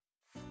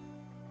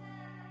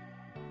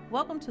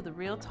Welcome to the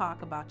Real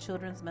Talk About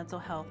Children's Mental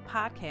Health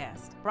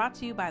podcast, brought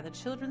to you by the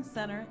Children's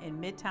Center in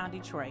Midtown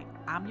Detroit.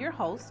 I'm your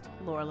host,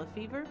 Laura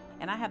Lefevre,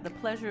 and I have the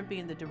pleasure of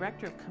being the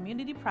Director of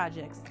Community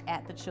Projects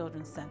at the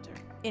Children's Center.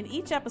 In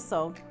each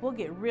episode, we'll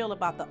get real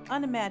about the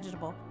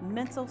unimaginable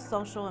mental,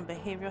 social, and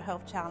behavioral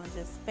health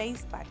challenges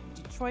faced by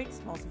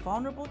Detroit's most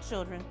vulnerable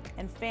children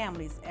and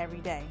families every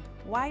day.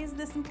 Why is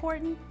this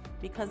important?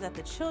 Because at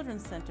the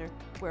Children's Center,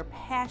 we're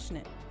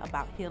passionate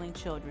about healing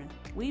children.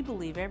 We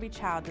believe every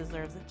child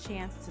deserves a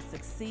chance to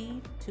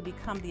succeed, to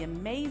become the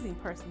amazing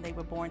person they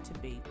were born to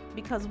be.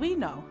 Because we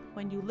know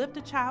when you lift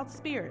a child's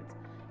spirits,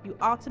 you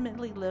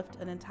ultimately lift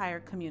an entire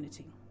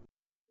community.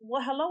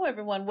 Well, hello,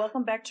 everyone.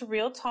 Welcome back to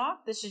Real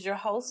Talk. This is your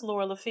host,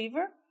 Laura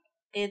Lefevre.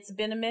 It's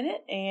been a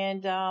minute,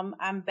 and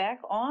I'm back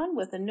on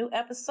with a new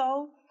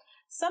episode.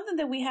 Something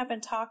that we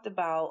haven't talked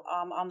about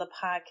on the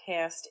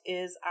podcast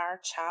is our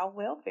child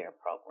welfare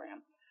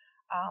program.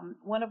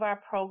 One of our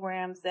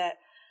programs that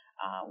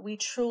we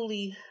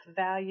truly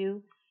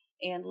value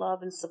and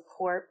love and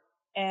support,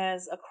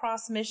 as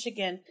across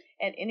Michigan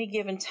at any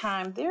given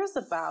time, there's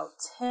about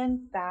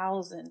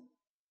 10,000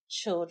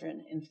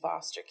 children in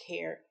foster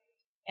care.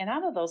 And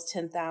out of those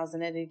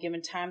 10,000 at any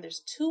given time,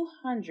 there's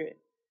 200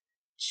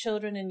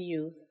 children and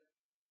youth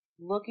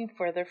looking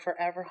for their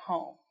forever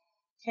home.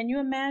 Can you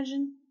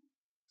imagine?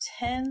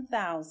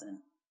 10,000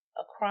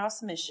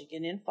 across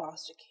Michigan in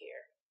foster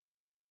care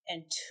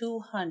and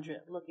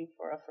 200 looking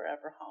for a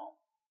forever home.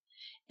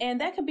 And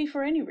that could be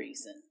for any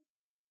reason.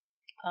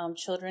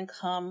 Children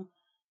come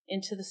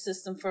into the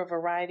system for a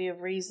variety of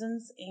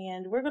reasons,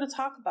 and we're going to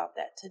talk about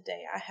that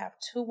today. I have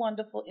two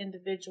wonderful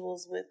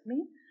individuals with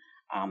me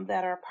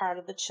that are part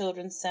of the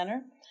Children's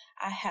Center.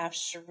 I have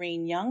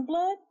Shereen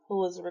Youngblood,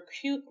 who is a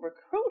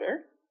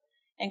recruiter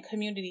and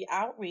community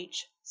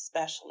outreach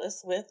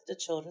specialist with the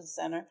Children's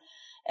Center,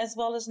 as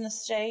well as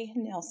Nashay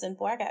Nelson.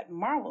 Boy, I got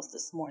marvels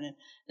this morning.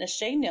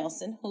 Nashay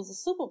Nelson, who's a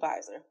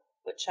supervisor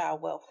with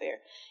child welfare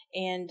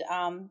and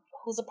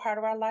who's a part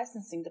of our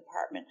licensing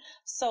department.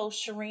 So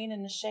Shereen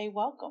and Nashay,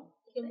 welcome.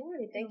 Good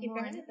morning. Thank you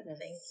for having us.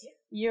 Thank you.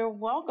 You're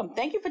welcome.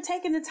 Thank you for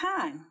taking the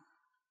time.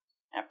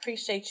 I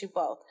appreciate you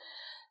both.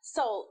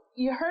 So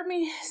you heard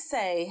me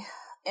say,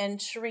 and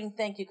Shereen,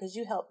 thank you, because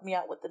you helped me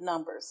out with the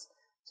numbers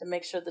to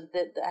make sure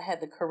that I had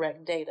the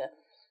correct data.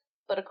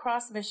 But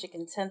across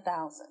Michigan,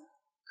 10,000.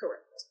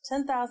 Correct.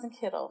 10,000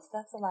 kiddos.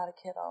 That's a lot of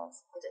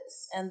kiddos. It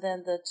is. And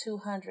then the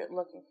 200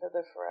 looking for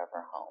their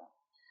forever home.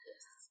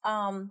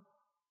 Yes.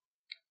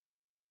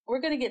 We're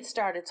going to get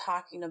started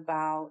talking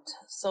about,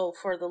 so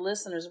for the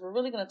listeners, we're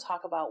really going to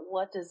talk about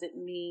what does it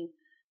mean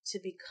to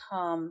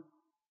become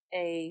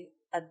a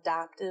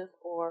adoptive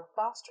or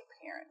foster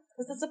parent,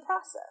 because it's a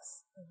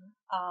process.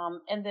 Mm-hmm.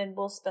 And then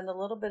we'll spend a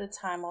little bit of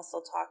time also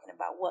talking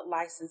about what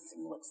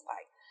licensing looks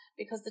like,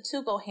 because the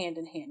two go hand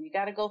in hand. You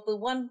got to go through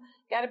one,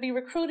 you got to be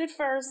recruited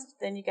first,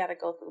 then you got to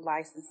go through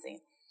licensing.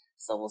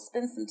 So we'll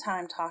spend some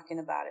time talking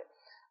about it.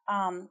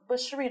 But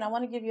Shereen, I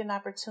want to give you an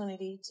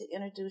opportunity to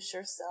introduce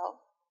yourself,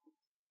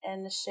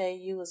 and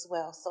Nashay, you as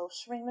well. So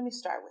Shereen, let me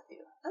start with you.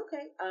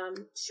 Okay.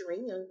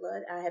 Shereen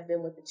Youngblood. I have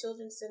been with the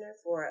Children's Center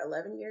for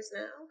 11 years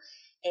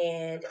now,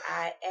 and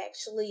I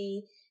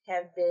actually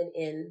have been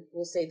in,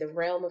 we'll say, the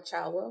realm of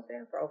child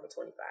welfare for over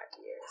 25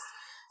 years.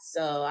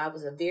 So I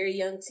was a very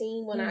young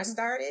teen when I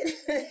started.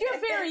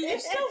 You're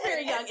still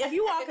very young. If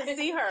you all can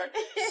see her,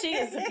 she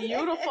is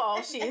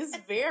beautiful. She is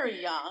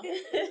very young.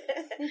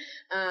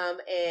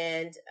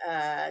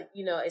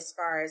 As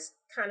far as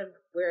kind of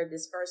where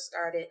this first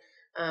started,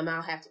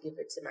 I'll have to give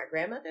it to my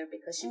grandmother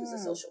because she was a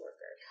social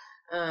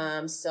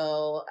worker.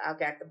 So I've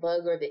got the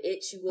bug or the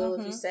itch, you will,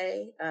 if you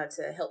say,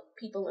 to help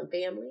people and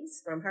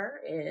families from her.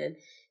 And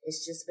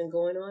it's just been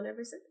going on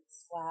ever since.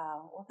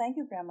 Wow. Well, thank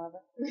you, grandmother.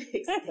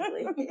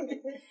 Exactly.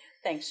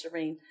 Thanks,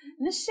 Shereen.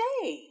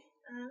 Nashay.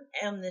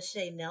 I'm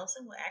Nashay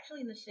Nelson. Well,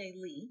 actually, Nashay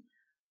Lee.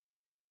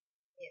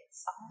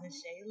 Yes,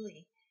 Nashay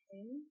Lee.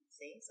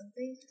 See, some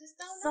things you just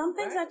don't know. Some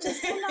things I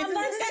just don't know. I learn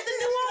something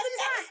new all the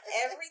time.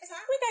 Every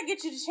time. We got to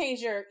get you to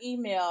change your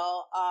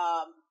email.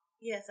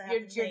 Yes, I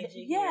have to change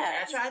it here.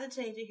 I tried to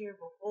change it here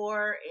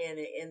before, and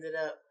it ended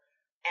up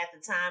at the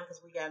time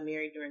because we got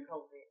married during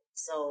COVID.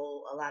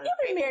 So a lot of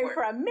you've been married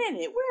for a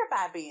minute. Where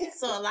have I been?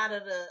 So a lot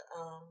of the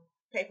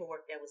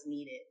paperwork that was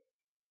needed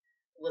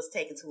was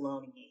taking too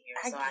long to get here.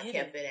 So I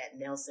kept it at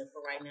Nelson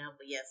for right now.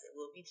 But yes, it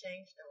will be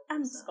changed over.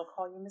 I'm just going to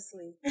call you Miss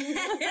Lee.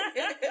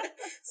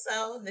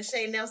 So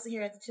Nashay Nelson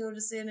here at the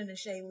Children's Center,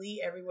 Nashay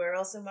Lee everywhere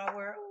else in my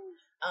world.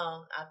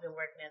 I've been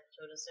working at the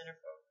Children's Center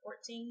for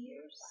 14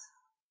 years.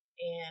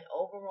 And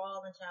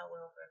overall in child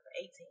welfare for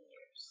 18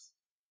 years.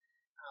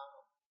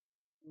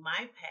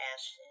 My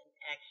passion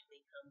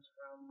actually comes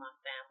from my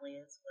family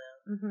as well.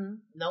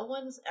 Mm-hmm. No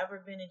one's ever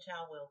been in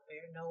child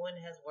welfare. No one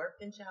has worked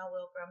in child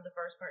welfare. I'm the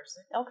first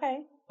person.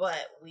 Okay.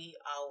 But we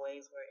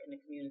always were in the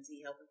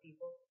community helping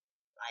people.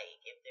 Like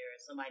if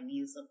somebody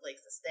needs some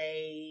place to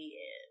stay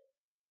and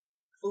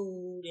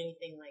food,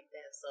 anything like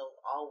that. So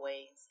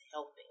always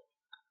helping.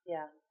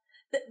 Yeah.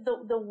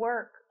 the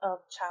work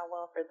of child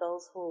welfare,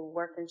 those who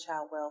work in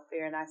child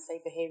welfare, and I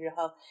say behavioral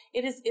health,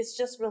 it's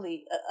just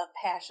really a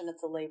passion.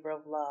 It's a labor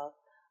of love.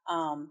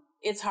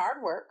 It's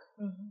hard work.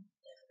 Mm-hmm.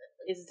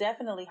 It's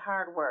definitely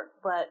hard work,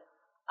 but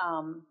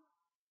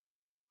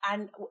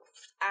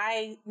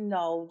I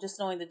know, just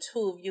knowing the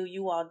two of you,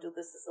 you all do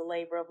this as a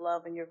labor of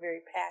love, and you're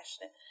very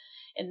passionate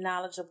and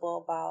knowledgeable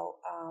about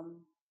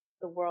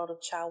the world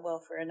of child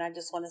welfare. And I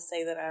just want to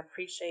say that I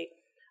appreciate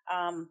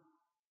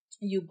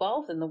you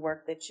both in the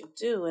work that you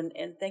do,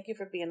 and thank you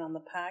for being on the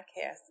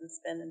podcast and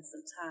spending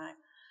some time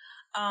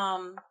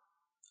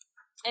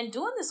and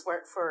doing this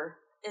work for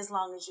as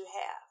long as you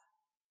have.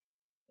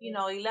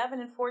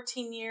 11 and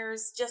 14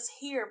 years just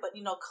here, but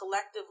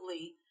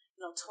collectively,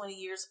 20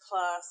 years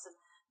plus, and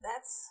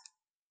that's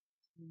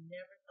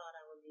never thought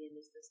I would be in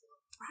this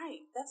long.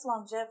 Right, that's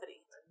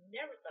longevity. I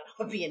never thought I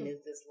would be in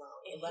this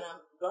long, but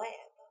I'm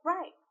glad.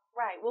 Right.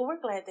 Well,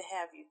 we're glad to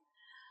have you.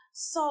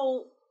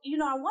 So,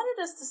 I wanted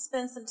us to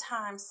spend some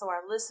time so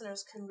our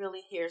listeners can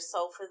really hear.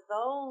 So for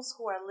those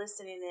who are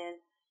listening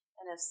in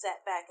and have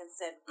sat back and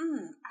said,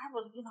 I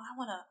want to be an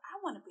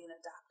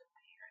adoptive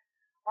parent,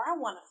 or I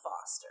want to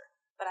foster,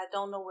 but I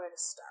don't know where to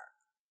start.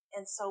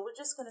 And so we're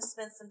just going to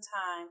spend some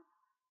time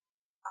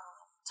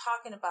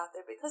talking about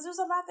that, because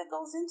there's a lot that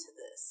goes into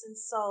this. And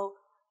so,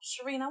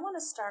 Shireen, I want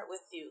to start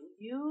with you.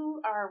 You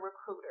are a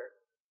recruiter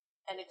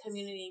and a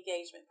community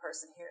engagement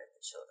person here at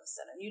the Children's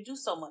Center. You do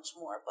so much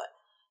more, but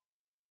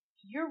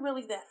you're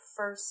really that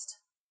first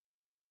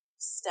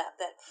step,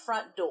 that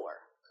front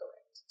door,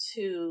 correct,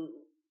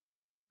 to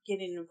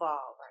getting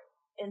involved. Right.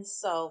 And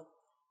so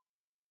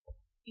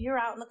you're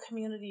out in the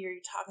community, or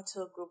you're talking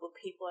to a group of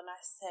people, and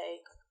I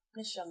say,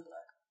 Ms.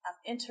 Youngblood,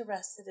 I'm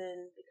interested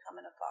in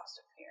becoming a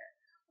foster parent.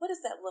 What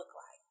does that look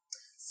like?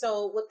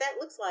 So what that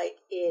looks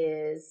like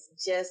is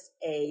just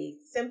a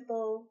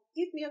simple,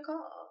 give me a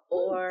call,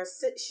 or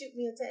shoot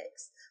me a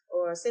text,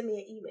 or send me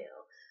an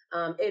email.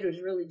 It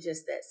was really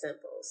just that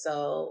simple.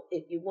 So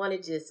if you want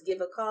to just give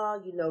a call,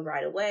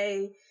 right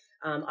away.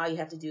 All you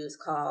have to do is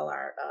call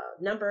our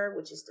number,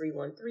 which is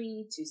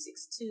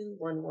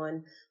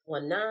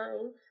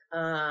 313-262-1119.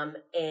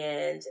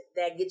 And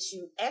that gets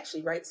you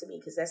actually right to me,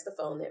 because that's the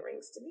phone that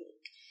rings to me.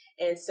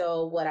 And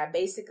so what I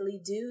basically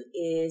do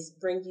is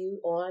bring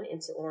you on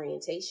into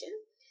orientation.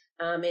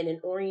 And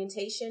in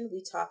orientation,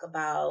 we talk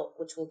about,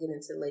 which we'll get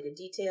into later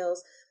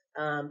details,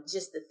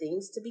 just the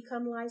things to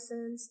become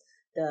licensed,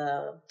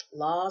 the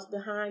laws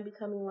behind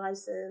becoming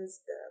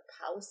licensed, the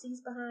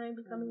policies behind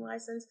becoming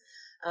licensed,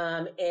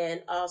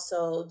 and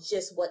also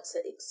just what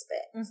to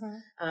expect,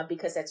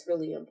 because that's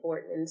really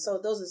important. And so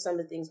those are some of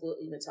the things we'll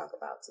even talk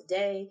about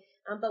today,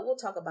 but we'll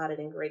talk about it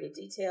in greater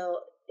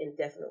detail and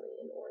definitely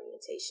in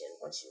orientation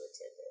once you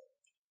attend it.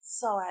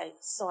 So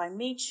I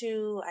meet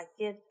you, I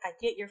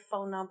get your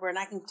phone number, and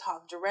I can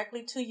talk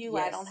directly to you.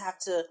 Yes. I don't have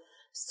to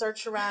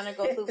search around and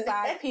go through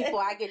 5 people.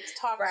 I get to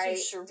talk to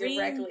Shireen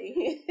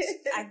directly.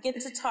 I get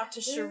to talk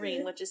to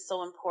Shireen, which is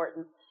so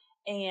important.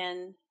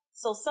 And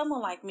so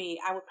someone like me,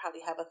 I would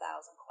probably have 1,000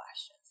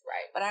 questions.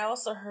 Right. But I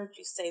also heard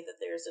you say that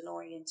there's an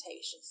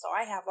orientation. So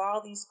I have all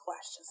these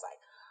questions like,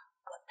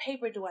 what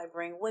paper do I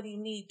bring? What do you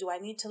need? Do I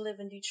need to live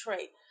in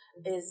Detroit?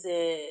 Mm-hmm. Is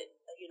it,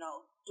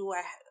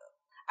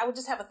 I would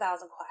just have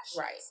 1,000 questions.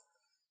 Right.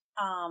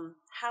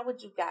 How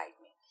would you guide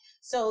me?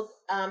 So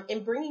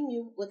in bringing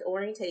you with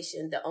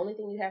orientation, the only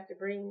thing you have to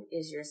bring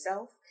is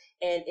yourself.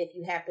 And if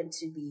you happen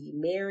to be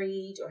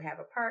married or have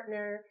a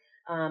partner,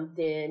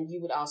 then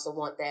you would also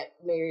want that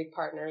married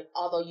partner,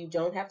 although you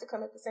don't have to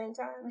come at the same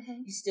time,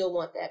 you still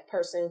want that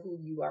person who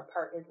you are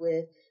partnered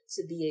with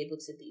to be able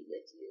to be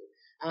with you.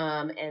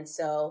 And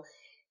so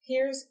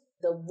here's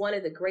one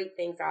of the great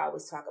things I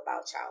always talk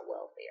about child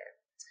welfare.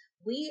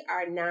 We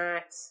are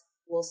not,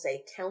 we'll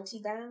say, county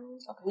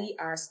bound. Okay. We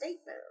are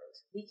state bound.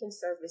 We can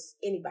service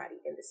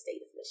anybody in the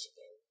state of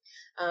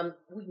Michigan.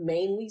 We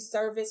mainly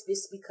service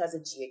this because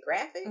of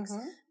geographics,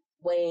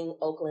 Wayne,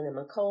 Oakland, and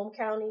Macomb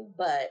County,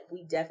 but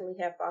we definitely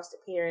have foster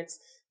parents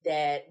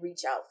that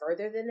reach out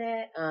further than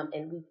that,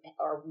 and we've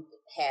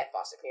had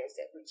foster parents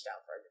that reached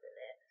out further than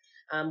that.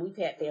 We've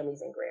had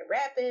families in Grand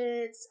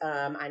Rapids.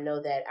 I know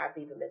that I've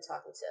even been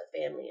talking to a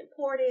family in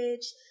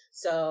Portage,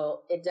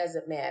 so it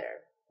doesn't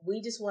matter. We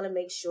just want to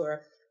make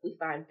sure we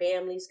find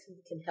families who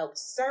can help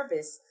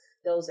service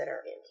those that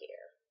are in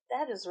care.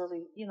 That is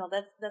really,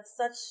 that's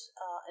such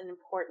an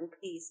important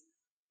piece,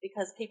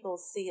 because people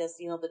see us,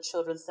 the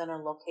Children's Center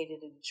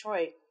located in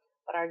Detroit,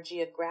 but our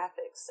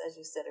geographics, as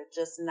you said, are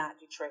just not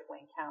Detroit,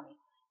 Wayne County.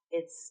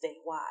 It's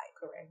statewide.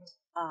 Correct.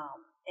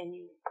 And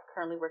you are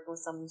currently working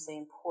with someone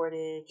saying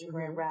Portage,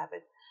 Grand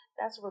Rapids.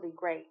 That's really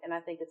great. And I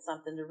think it's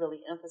something to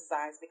really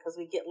emphasize, because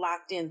we get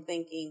locked in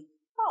thinking,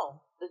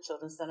 oh, the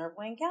Children's Center of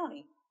Wayne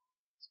County.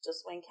 It's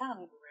just Wayne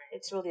County. Right.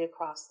 It's really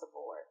across the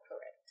board.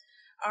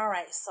 All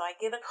right, so I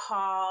get a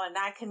call, and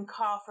I can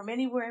call from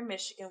anywhere in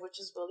Michigan, which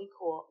is really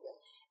cool. Yeah.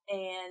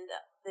 And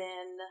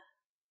then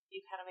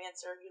you kind of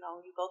answer, you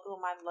go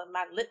through my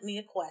litany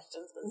of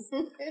questions.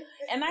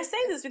 And I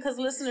say this because,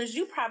 listeners,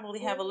 you probably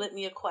have a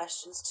litany of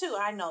questions, too.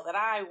 I know that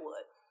I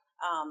would.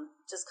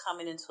 just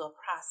coming into a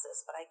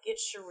process. But I get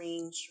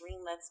Shireen.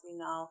 Shireen lets me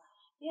know,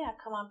 yeah,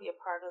 come on, be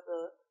a part of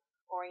the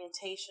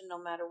orientation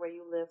no matter where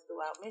you live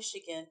throughout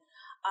Michigan.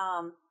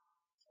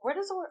 Where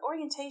does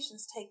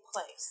orientations take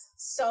place?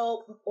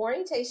 So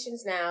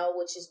orientations now,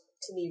 which is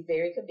to me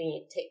very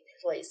convenient, take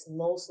place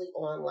mostly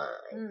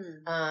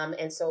online.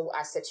 And so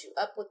I set you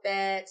up with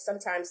that.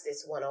 Sometimes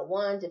it's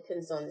one-on-one,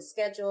 depends on the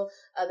schedule.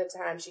 Other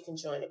times you can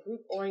join a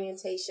group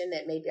orientation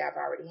that maybe I've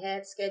already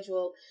had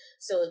scheduled.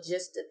 So it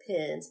just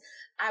depends.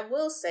 I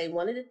will say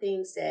one of the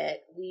things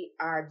that we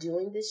are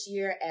doing this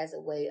year as a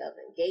way of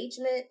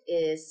engagement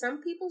is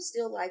some people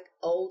still like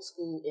old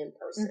school in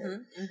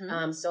person.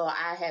 So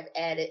I have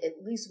added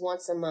at least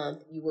once a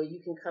month where you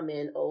can come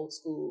in old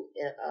school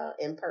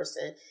in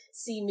person,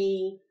 see me,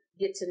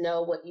 get to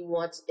know what you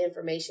want,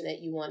 information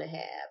that you want to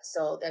have.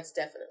 So that's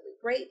definitely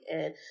great.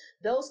 And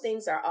those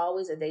things are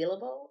always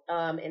available.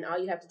 And all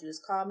you have to do is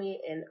call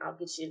me and I'll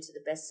get you into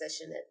the best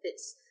session that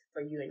fits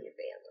for you and your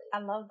family. I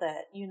love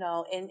that,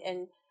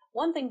 and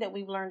one thing that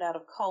we've learned out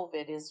of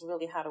COVID is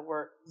really how to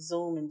work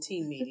Zoom and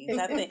team meetings.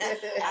 I think,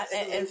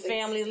 and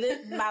family,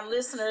 my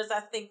listeners,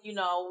 I think,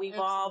 we've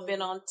all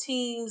been on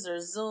Teams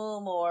or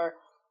Zoom or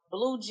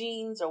Blue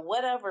Jeans or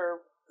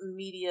whatever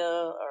media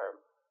or,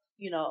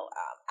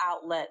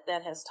 outlet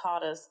that has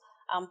taught us.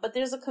 But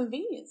there's a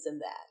convenience in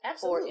that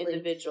for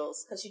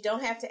individuals. Because you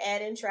don't have to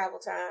add in travel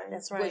time.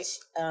 That's right. Which,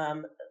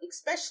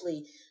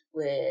 especially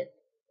with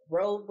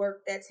road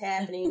work that's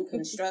happening,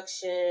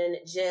 construction,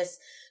 just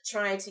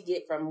trying to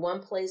get from one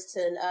place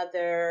to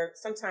another.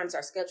 Sometimes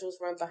our schedules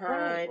run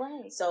behind.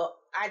 Right. So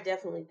I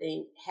definitely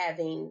think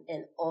having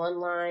an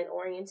online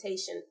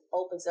orientation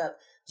opens up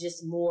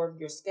just more of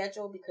your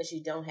schedule because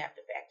you don't have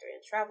to factor in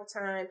travel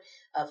time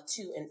of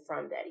to and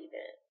from that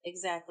event.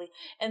 Exactly.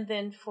 And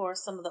then for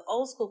some of the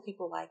old school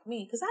people like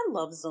me, because I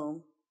love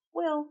Zoom.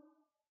 Well,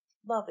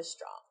 love is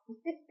strong.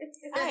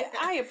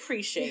 I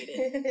appreciate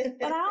it.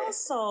 But I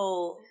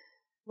also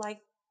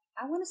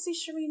I want to see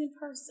Shireen in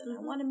person.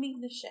 I want to meet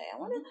Nashay. I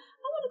want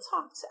to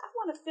talk to. I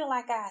want to feel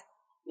like I,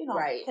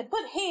 can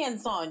put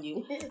hands on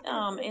you,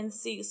 and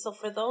see. So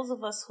for those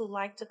of us who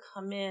like to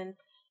come in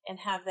and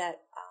have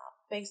that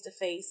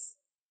face-to-face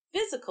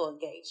physical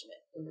engagement,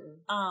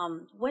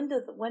 when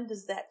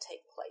does that take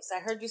place? I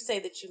heard you say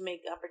that you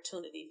make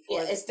opportunity for.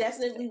 Yeah, it's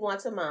definitely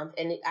once a month,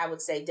 and I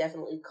would say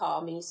definitely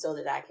call me so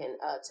that I can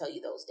tell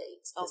you those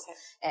dates.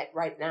 Okay. At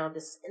right now,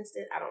 this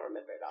instant, I don't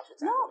remember it off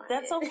the top. No,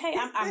 that's okay.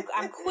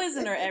 I'm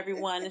quizzing her,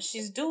 everyone, and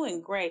she's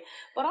doing great.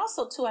 But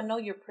also, too, I know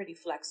you're pretty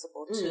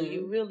flexible too.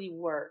 You really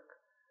work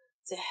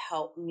to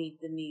help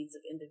meet the needs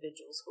of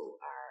individuals who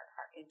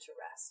are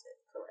interested.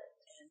 Correct.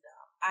 And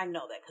I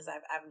know that because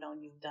I've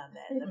known you've done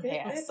that in the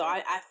past. So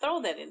I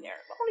throw that in there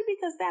only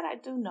because that I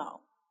do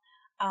know.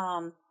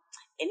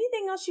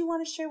 Anything else you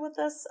want to share with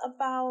us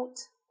about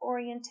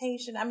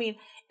orientation? I mean,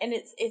 and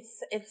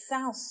it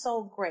sounds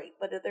so great,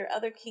 but are there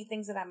other key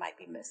things that I might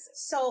be missing?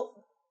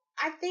 So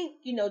I think,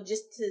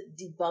 just to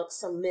debunk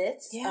some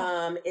myths,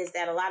 is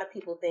that a lot of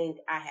people think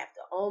I have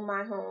to own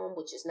my home,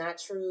 which is not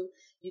true.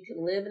 You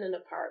can live in an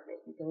apartment.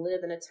 You can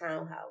live in a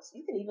townhouse.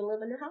 You can even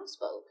live in a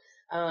houseboat.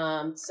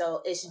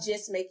 So it's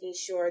just making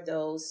sure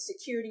those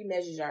security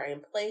measures are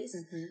in place,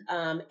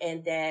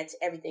 and that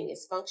everything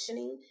is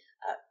functioning.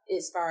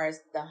 As far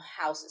as the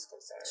house is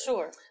concerned.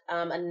 Sure.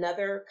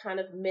 Another kind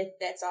of myth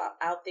that's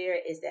out there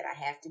is that I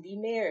have to be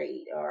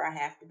married or I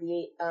have to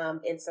be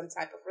in some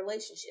type of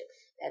relationship.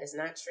 That is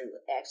not true.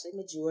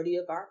 Actually, majority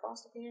of our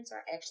foster parents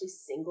are actually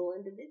single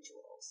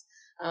individuals.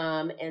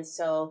 And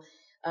so,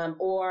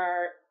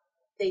 or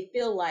they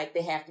feel like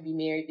they have to be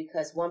married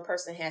because one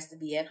person has to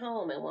be at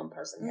home and one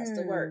person has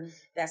to work.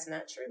 That's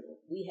not true.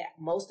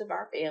 Most of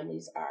our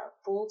families are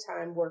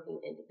full-time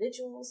working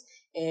individuals,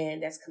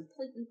 and that's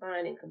completely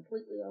fine and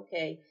completely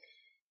okay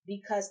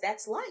because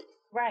that's life.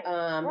 Right.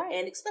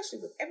 And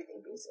especially with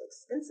everything being so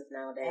expensive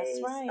nowadays.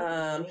 That's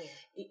right.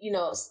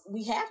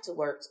 We have to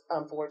work,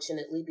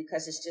 unfortunately,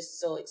 because it's just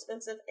so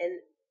expensive, and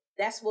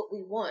that's what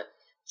we want.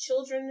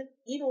 Children,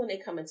 even when they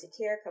come into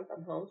care, come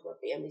from homes where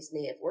families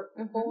may have worked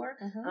before,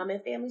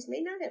 and families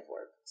may not have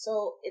worked.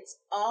 So it's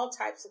all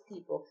types of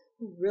people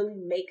who really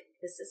make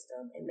the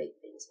system and make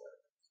things work.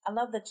 I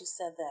love that you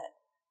said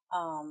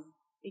that,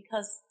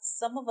 because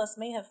some of us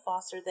may have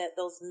fostered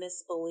those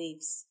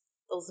misbeliefs,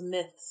 those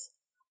myths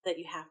that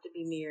you have to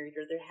be married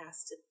or there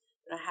has to,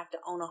 I have to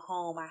own a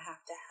home, I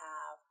have to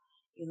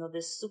have,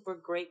 this super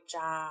great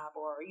job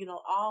or,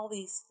 all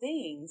these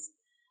things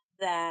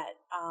that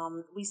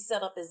we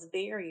set up as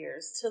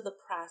barriers to the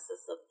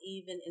process of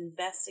even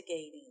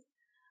investigating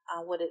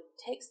what it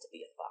takes to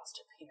be a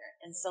foster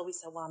parent. And so we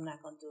said, well, I'm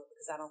not going to do it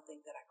because I don't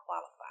think that I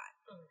qualify.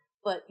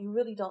 But you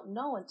really don't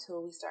know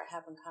until we start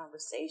having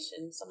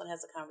conversation. Someone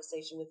has a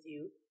conversation with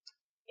you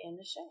and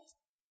Nashay.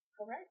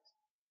 Correct.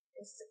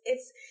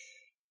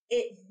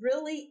 It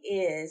really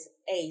is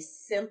a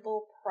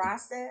simple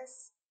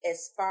process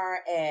as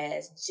far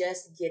as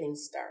just getting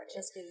started.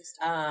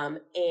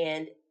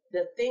 And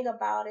the thing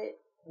about it,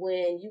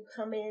 when you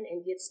come in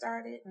and get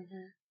started,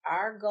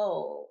 our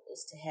goal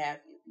is to have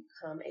you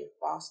become a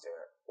foster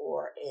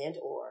or an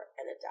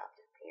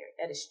adoptive parent.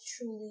 That is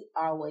truly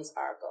always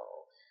our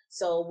goal.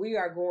 So we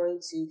are going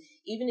to,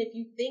 even if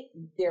you think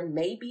there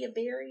may be a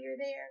barrier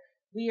there,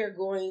 we are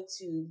going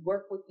to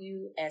work with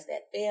you as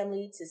that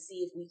family to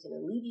see if we can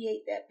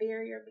alleviate that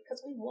barrier,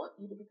 because we want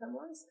you to become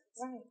licensed.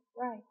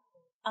 Right.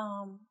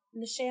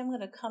 Nishay, I'm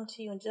going to come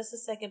to you in just a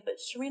second, but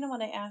Shireen, I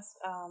want to ask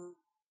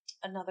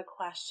another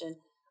question.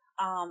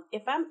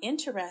 If I'm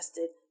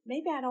interested,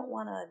 maybe I don't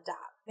want to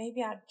adopt.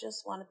 Maybe I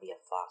just want to be a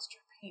foster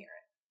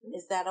parent.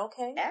 Is that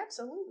okay?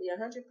 Absolutely,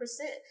 100%.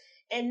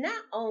 And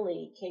not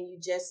only can you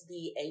just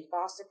be a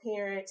foster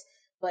parent,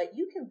 but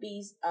you can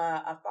be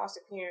a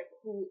foster parent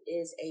who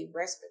is a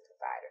respite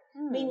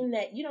provider, meaning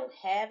that you don't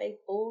have a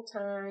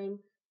full-time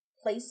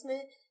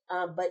placement,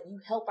 but you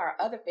help our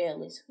other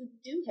families who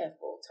do have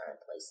full-time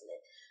placement.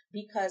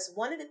 Because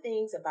one of the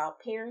things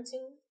about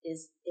parenting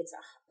is it's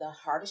the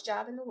hardest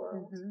job in the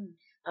world.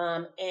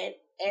 And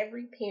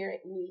every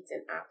parent needs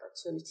an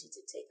opportunity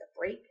to take a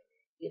break,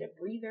 get a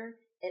breather,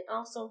 and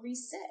also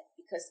reset,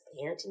 because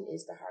parenting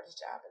is the hardest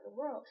job in the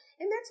world.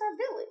 And that's our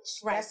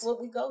village. Right. That's what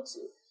we go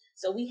to.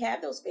 So we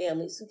have those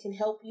families who can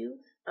help you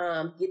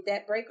get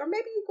that break, or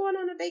maybe you're going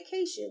on a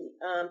vacation.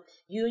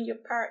 You and your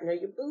partner,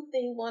 your boo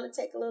thing, want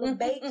to take a little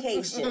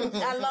vacation.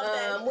 I love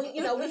that.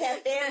 We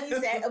have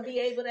families that will be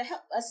able to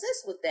help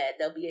assist with that.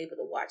 They'll be able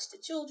to watch the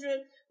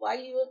children while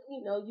you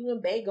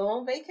and Bae go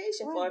on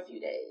vacation for a few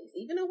days,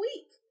 even a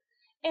week.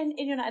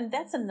 And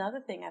that's another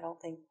thing I don't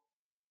think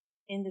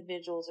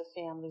individuals or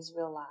families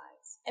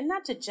realize, and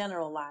not to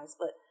generalize,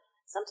 but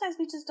sometimes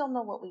we just don't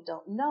know what we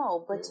don't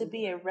know. But to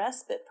be a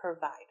respite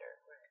provider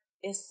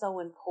is so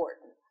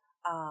important.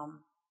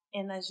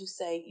 And as you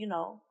say, I'm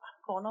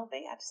going on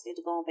vacation. I just need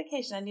to go on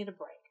vacation. I need a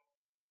break.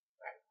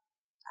 Right.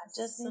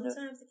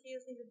 Sometimes the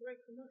kids need a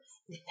break from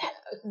us.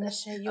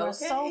 Nishay, you are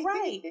so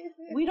right.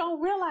 We don't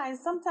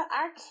realize sometimes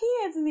our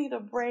kids need a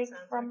break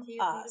from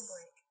us.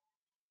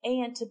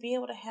 And to be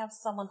able to have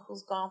someone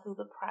who's gone through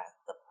the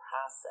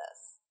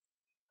process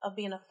of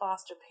being a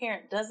foster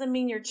parent doesn't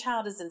mean your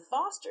child is in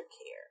foster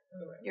care.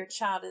 Right. Your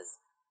child is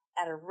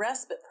at a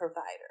respite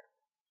provider.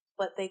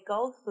 But they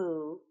go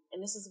through,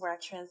 and this is where I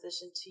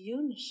transition to you,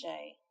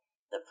 Nishay,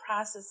 the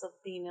process of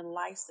being in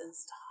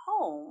licensed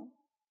home.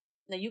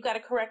 Now, you got to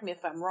correct me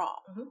if I'm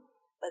wrong.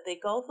 But they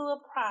go through a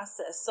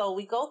process. So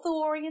we go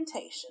through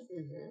orientation.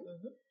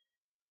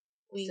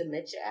 We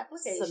submit your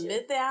application.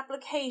 Submit the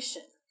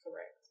application.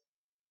 Correct.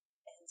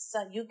 And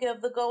so you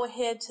give the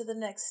go-ahead to the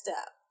next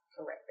step.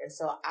 Correct. And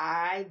so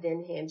I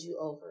then hand you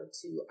over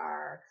to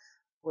our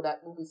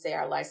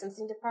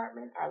licensing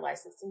department, our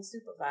licensing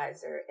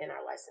supervisor, and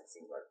our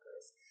licensing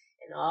workers.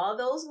 And all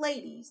those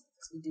ladies,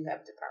 because we do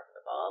have a department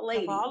of all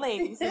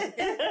ladies.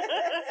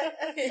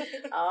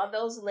 All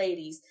those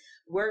ladies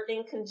work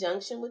in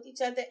conjunction with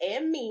each other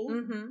and me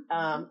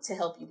to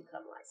help you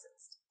become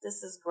licensed.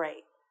 This is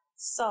great.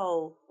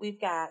 So we've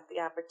got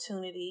the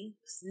opportunity.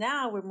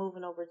 Now we're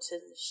moving over to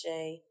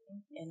Nishay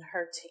and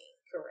her team.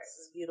 Correct.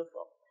 This is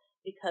beautiful.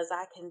 Because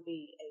I can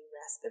be a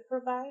respite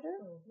provider.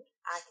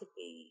 I could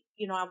be,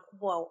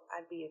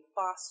 I'd be a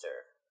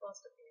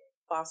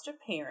foster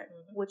parent,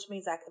 which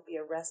means I could be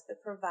a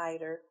respite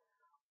provider,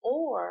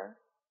 or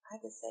I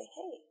could say,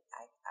 hey,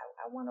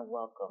 I want to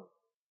welcome.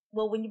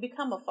 Well, when you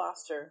become a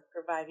foster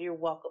provider, you're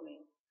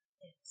welcoming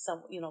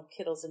some,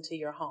 kiddos into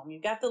your home.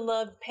 You got the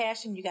love,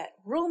 passion, you got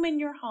room in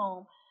your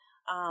home,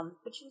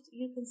 but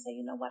you can say,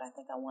 you know what, I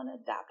think I want to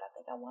adopt. I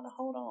think I want to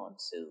hold on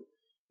to.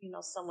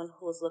 Someone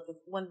who is looking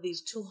for one of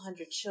these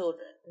 200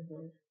 children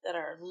that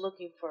are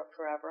looking for a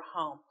forever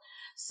home.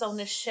 So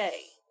Nishay,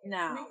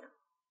 now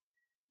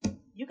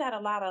you got a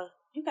lot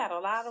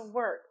of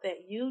work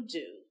that you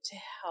do to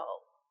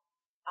help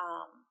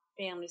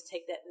families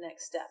take that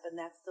next step, and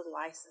that's the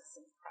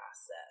licensing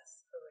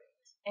process.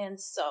 Correct. And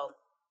so,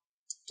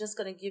 just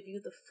going to give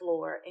you the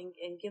floor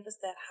and give us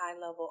that high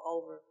level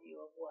overview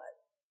of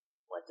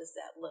what does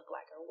that look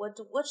like, or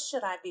what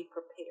should I be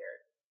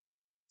prepared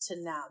to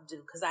now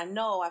do? Because I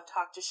know I've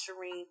talked to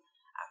Shireen,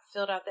 I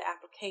filled out the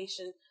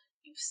application,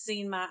 you've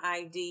seen my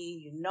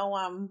ID,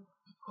 I'm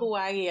who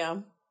I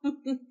am,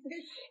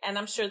 and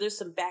I'm sure there's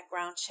some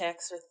background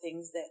checks or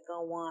things that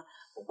go on.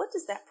 But what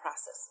does that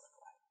process look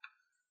like?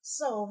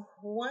 So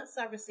once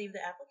I received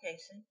the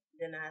application,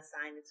 then I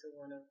assigned it to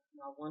one of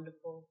my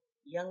wonderful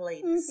young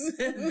ladies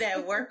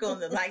that work on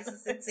the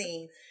licensing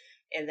team,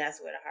 and that's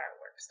where the hard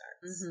work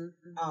starts.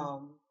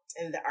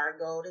 And our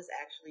goal is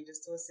actually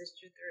just to assist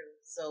you through.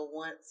 So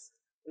once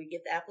we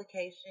get the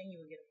application,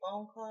 you will get a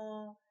phone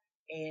call,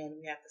 and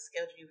we have to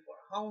schedule you for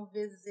a home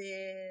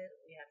visit.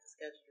 We have to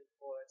schedule you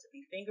to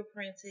be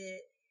fingerprinted,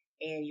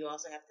 and you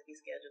also have to be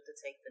scheduled to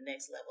take the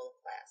next level of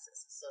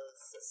classes. So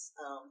it's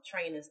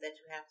trainings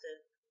that you have to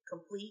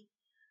complete.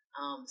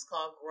 It's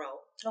called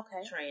GROW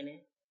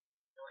training.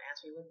 Don't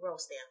ask me what GROW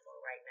stands for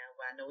right now,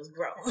 but I know it's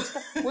GROW.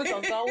 We're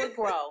going to go with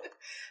GROW.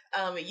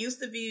 We used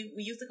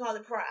to call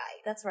it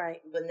Pride. That's right.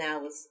 But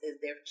now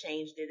they've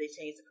changed it. They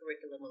changed the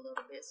curriculum a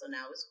little bit. So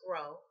now it's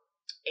GROW.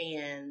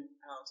 And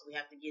so we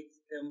have to get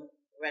them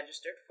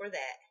registered for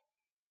that.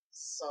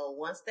 So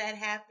once that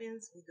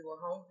happens, we do a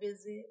home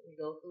visit. We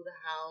go through the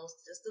house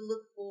just to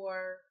look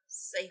for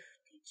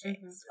safety checks.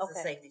 It's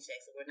a safety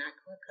check. So we're not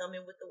going to come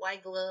in with the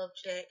white glove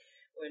check.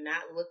 We're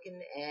not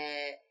looking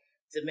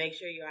to make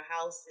sure your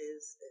house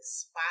is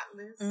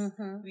spotless.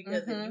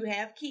 Because if you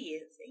have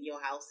kids and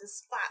your house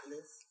is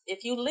spotless.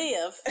 If you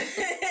live,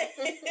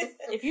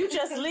 if you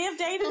just live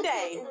day to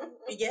day.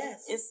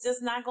 Yes. It's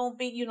just not going to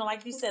be,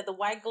 like you said, the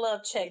white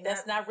glove check.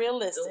 That's not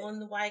realistic. Doing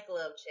the white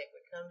glove check.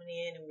 We're coming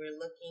in and we're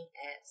looking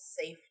at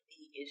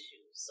safety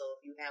issues. So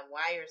if you have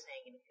wires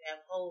hanging, if you have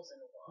holes in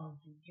the wall,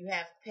 if you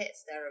have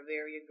pets that are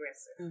very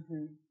aggressive,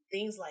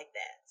 things like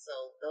that. So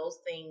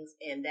those things,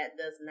 and that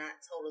does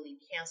not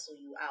totally cancel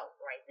you out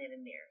right then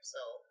and there.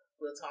 So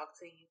we'll talk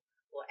to you.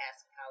 We'll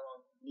ask you how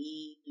long do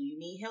you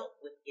need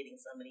help with getting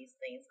some of these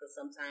things? Because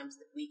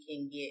sometimes we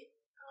can get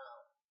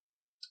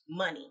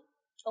money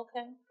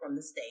from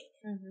the state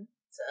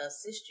to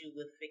assist you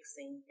with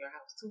fixing your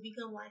house to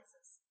become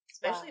licensed,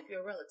 especially if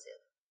you're a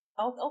relative.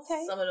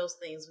 Some of those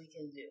things we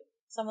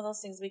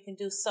can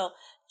do. So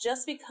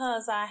just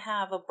because I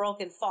have a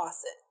broken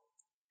faucet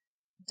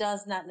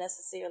does not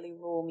necessarily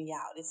rule me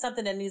out. It's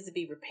something that needs to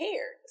be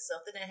repaired. It's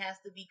something that has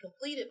to be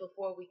completed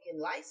before we can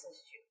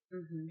license you.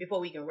 Before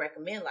we can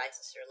recommend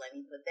licensure. Let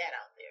me put that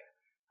out there.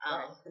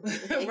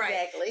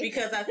 Exactly.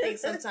 Because I think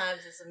sometimes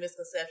it's a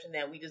misconception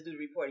that we just do the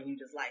report and you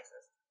just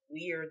license.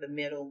 We are the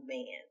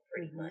middleman,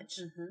 pretty much.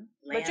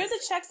 But you're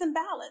the checks and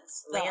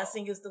balance.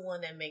 Lansing is the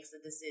one that makes the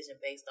decision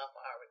based off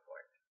of our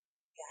report.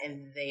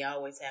 And they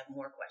always have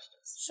more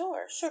questions.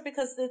 Sure,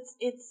 because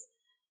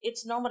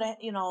it's normal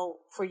to,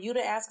 for you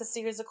to ask a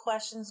series of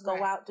questions,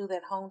 go out, do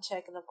that home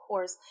check, and of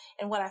course,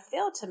 and what I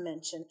failed to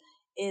mention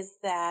is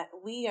that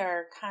we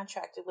are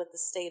contracted with the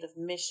state of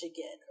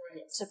Michigan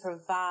to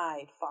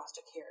provide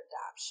foster care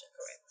adoptions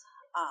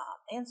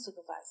and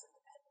supervised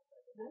independent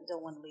living. I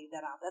don't want to leave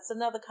that out. That's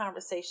another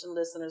conversation,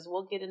 listeners.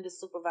 We'll get into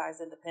supervised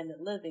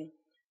independent living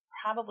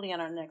probably on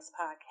our next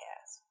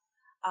podcast.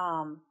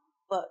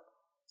 But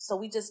so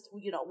we just,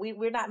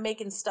 we're not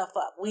making stuff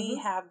up. We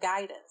have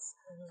guidance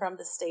from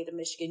the state of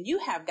Michigan. You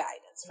have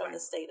guidance from the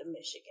state of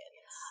Michigan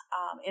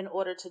in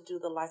order to do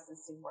the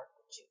licensing work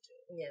that you do.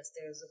 Yes,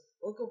 there's a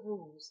book of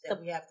rules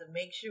that we have to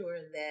make sure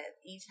that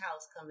each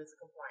house comes into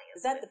compliance.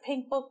 Is that the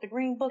pink book, the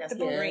green book, the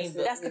green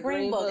book? That's the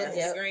green book.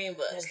 That's the green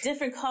book. There's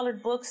different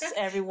colored books,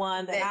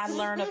 everyone, that I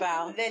learn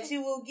about. That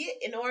you will get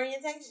in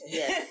orientation.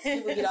 Yes,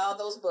 you will get all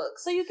those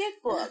books. So you get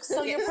books.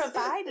 So you're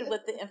provided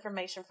with the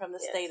information from the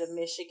state of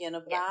Michigan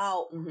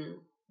about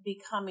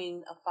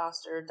becoming a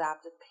foster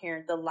adoptive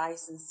parent, the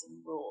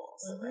licensing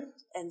rules.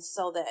 And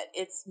so that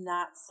it's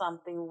not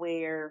something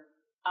where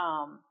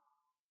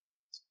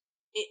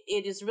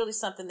it is really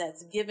something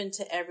that's given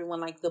to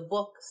everyone, like the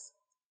book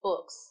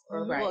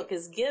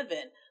is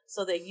given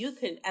so that you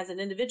can, as an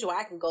individual,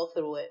 I can go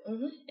through it.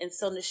 And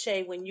so,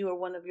 Nisha, when you or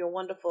one of your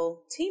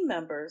wonderful team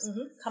members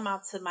come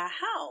out to my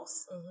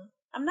house,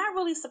 I'm not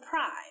really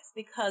surprised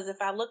because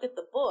if I look at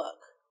the book,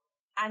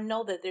 I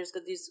know that these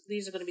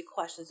are going to be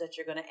questions that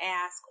you're going to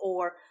ask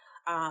or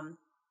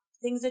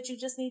things that you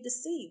just need to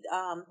see.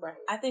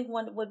 I think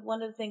one of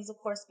the things, of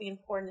course, be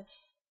important,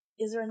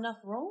 is there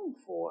enough room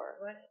for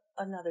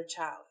another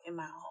child in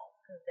my home?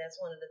 That's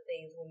one of the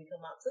things when we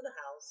come out to the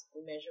house,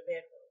 we measure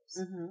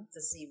bedrooms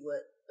to see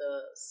what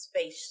the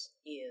space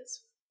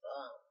is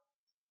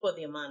for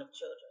the amount of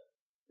children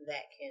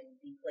that can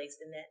be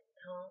placed in that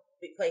home,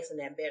 be placed in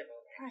that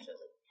bedroom,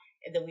 actually.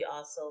 And then we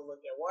also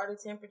look at water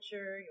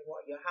temperature.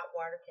 Your hot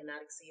water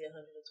cannot exceed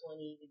 120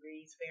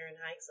 degrees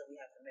Fahrenheit, so we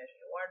have to measure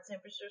your water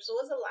temperature. So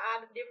it's a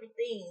lot of different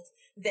things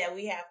that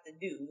we have to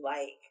do,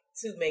 like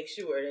to make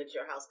sure that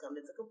your house comes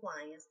into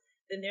compliance.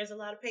 Then there's a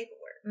lot of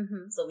paperwork.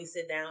 So we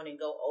sit down and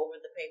go over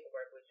the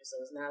paperwork with you.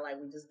 So it's not like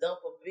we just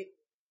dump a big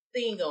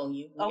thing on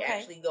you. We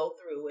actually go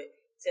through it,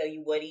 tell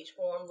you what each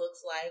form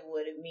looks like,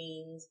 what it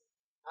means,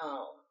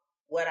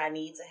 what I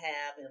need to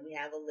have, and we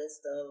have a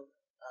list of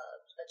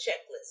a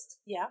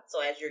checklist. So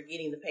as you're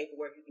getting the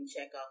paperwork, you can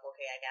check off,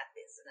 okay, I got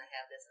this, and I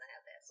have this, and I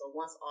have that. So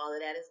once all of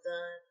that is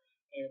done,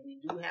 and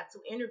we do have to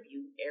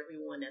interview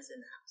everyone that's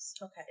in the house.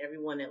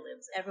 Everyone that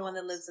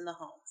lives in the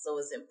home. So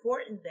it's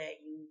important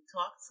that you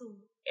talk to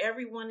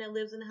everyone that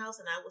lives in the house,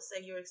 and I would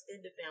say your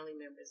extended family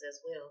members as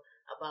well,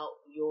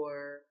 about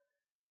your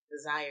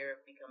desire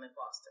of becoming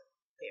foster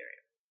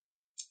parent.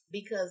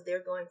 Because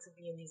they're going to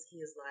be in these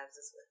kids'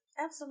 lives as well.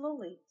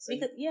 Absolutely. So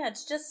because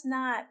it's just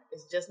not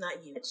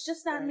you. It's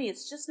just not me.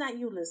 It's just not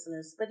you,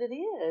 listeners. But it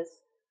is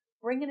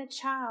bringing a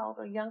child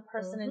or young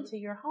person into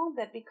your home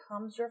that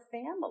becomes your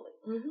family.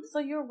 So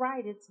you're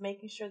right. It's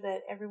making sure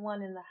that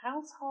everyone in the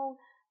household,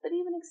 but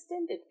even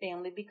extended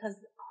family, because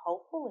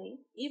hopefully,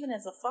 even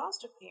as a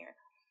foster parent,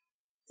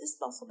 this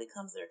also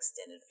becomes their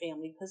extended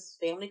family because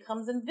family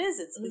comes and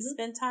visits. We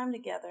spend time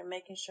together,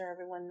 making sure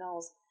everyone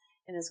knows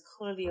and is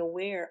clearly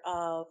aware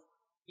of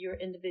your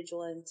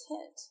individual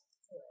intent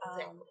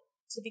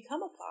to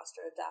become a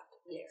foster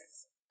adoptive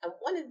parent. And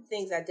one of the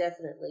things I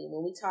definitely,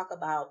 when we talk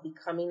about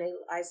becoming a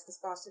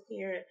licensed foster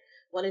parent,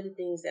 one of the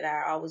things that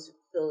I always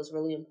feel is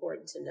really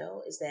important to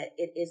know is that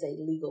it is a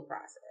legal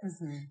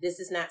process. This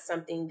is not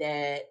something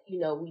that,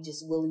 we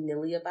just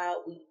willy-nilly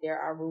about. There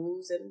are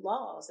rules and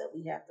laws that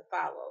we have to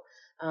follow.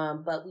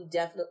 But we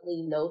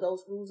definitely know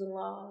those rules and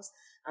laws.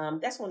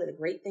 That's one of the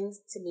great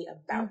things to me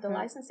about the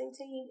licensing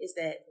team is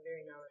that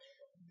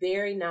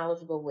very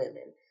knowledgeable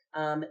women.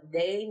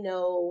 They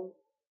know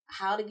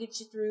how to get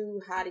you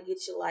through, how to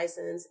get your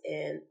license,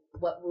 and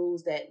what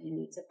rules that you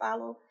need to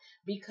follow.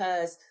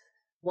 Because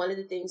one of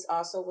the things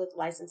also with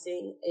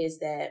licensing is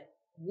that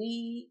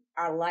we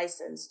are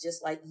licensed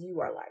just like you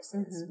are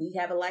licensed. We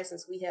have a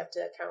license. We have to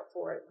account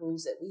for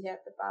rules that we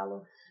have to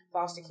follow.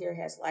 Foster care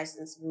has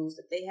licensed rules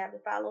that they have to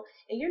follow.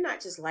 And you're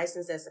not just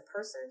licensed as a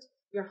person.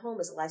 Your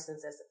home is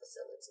licensed as a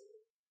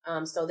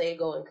facility. So they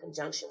go in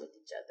conjunction with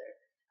each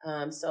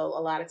other. So a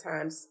lot of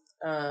times,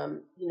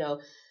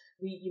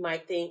 you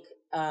might think,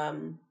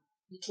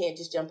 you can't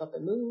just jump up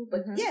and move,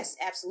 but yes,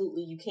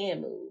 absolutely, you can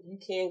move. You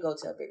can go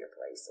to a bigger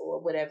place or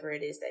whatever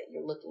it is that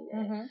you're looking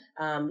at.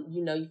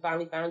 You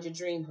finally found your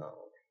dream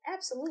home.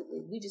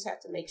 Absolutely. We just have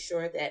to make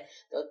sure that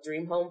the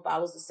dream home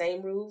follows the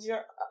same rules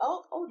your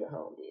older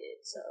home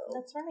did. So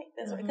that's right.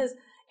 That's right.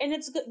 And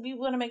it's good. We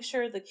want to make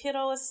sure the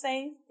kiddo is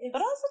safe,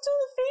 but also to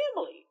the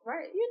family.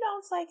 Right.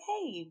 It's like,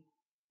 hey,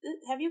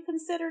 have you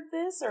considered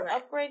this or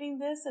upgrading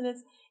this? And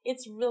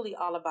it's really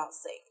all about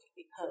safety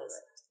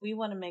because we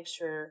want to make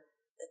sure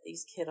that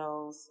these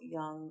kiddos,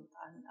 young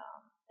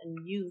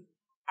and youth,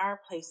 are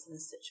placed in a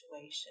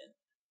situation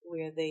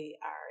where they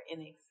are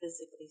in a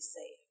physically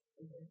safe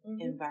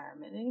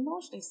environment, an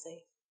emotionally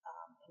safe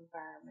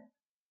environment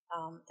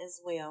as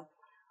well.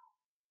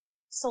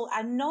 So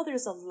I know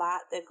there's a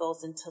lot that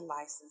goes into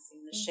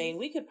licensing, Shane.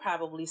 We could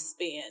probably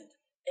spend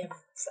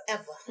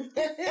forever 3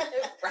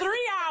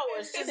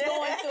 hours just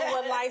going through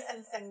what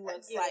licensing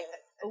looks like,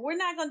 but we're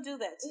not going to do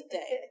that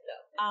today.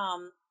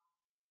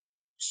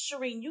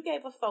 Shireen, you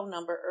gave a phone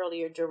number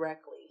earlier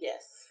directly.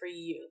 Yes. For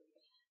you.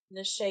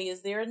 Nashay,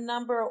 is there a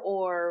number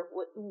or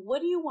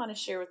what do you want to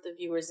share with the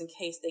viewers in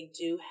case they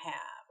do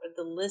have, or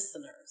the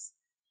listeners,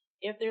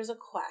 if there's a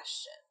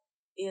question,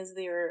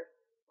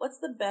 what's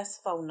the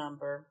best phone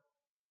number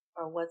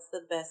or what's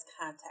the best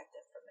contact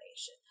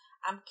information?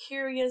 I'm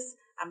curious.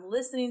 I'm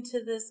listening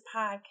to this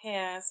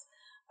podcast,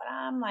 but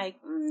I'm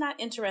like, not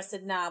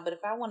interested now, but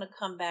if I want to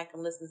come back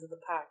and listen to the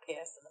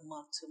podcast in a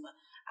month, 2 months,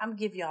 I'm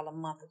give y'all a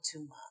month or 2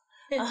 months.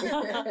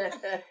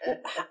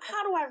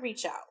 How do I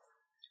reach out?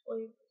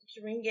 Well,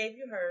 Shireen gave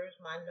you hers.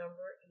 My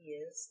number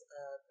is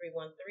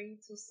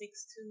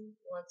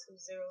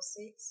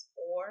 313-262-1206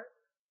 or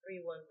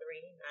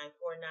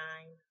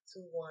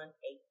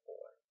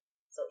 313-949-2184.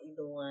 So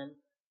either one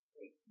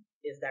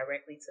is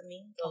directly to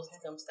me.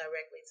 Comes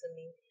directly to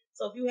me.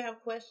 So if you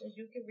have questions,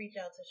 you can reach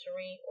out to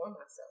Shireen or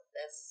myself.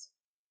 That's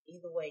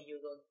either way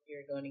you're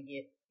going to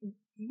get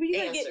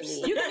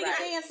answers. You're going to get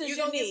the answers. You're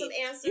going to get some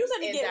answers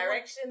and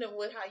direction of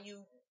how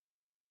you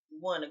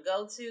want to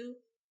go to.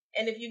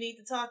 And if you need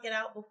to talk it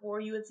out before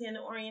you attend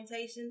the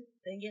orientation,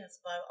 then yes,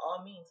 by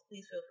all means,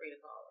 please feel free to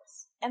call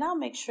us. And I'll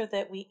make sure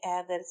that we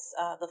add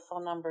the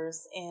phone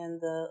numbers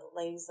and the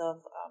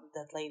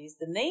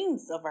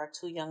names of our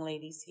 2 young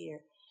ladies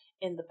here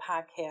in the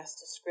podcast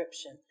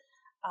description.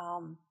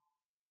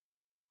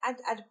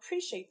 I'd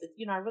appreciate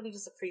I really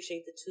just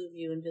appreciate the 2 of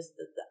you and just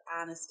the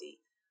honesty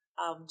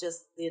of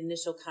just the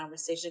initial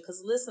conversation.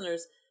 Because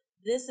listeners,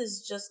 this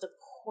is just a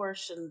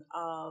portion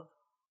of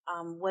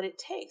what it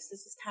takes.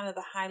 This is kind of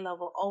the high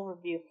level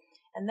overview.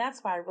 And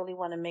that's why I really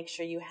want to make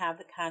sure you have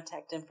the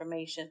contact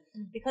information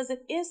because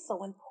it is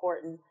so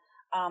important.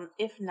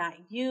 If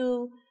not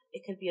you,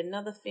 it could be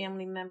another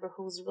family member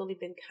who's really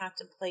been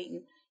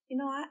contemplating,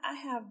 I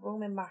have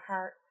room in my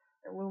heart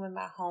and room in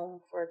my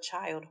home for a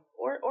child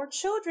or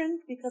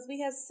children because we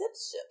have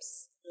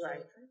SIPShips.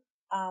 Right.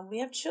 We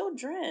have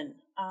children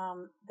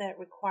that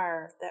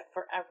require that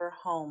forever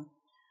home.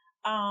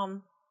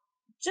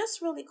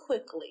 Just really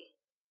quickly,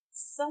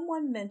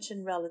 someone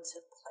mentioned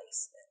relative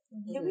placement.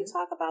 Can we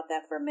talk about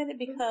that for a minute?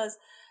 Because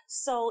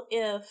so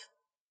if,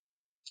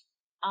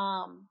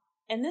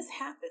 and this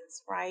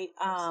happens, right?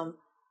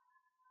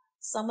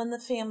 Someone in the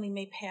family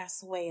may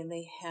pass away and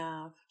they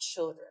have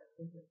children.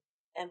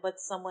 But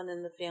someone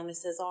in the family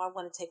says, I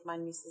want to take my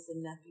nieces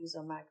and nephews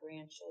or my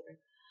grandchildren.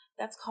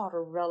 That's called a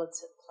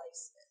relative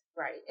placement.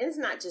 Right. And it's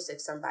not just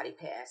if somebody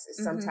passes.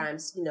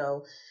 Sometimes,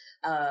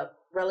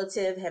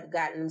 relative have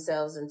gotten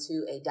themselves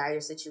into a dire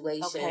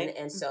situation.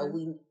 And so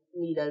we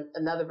need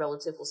another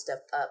relative will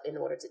step up in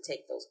order to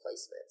take those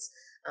placements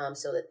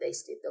so that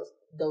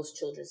those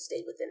children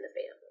stay within the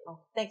family. Oh,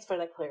 thanks for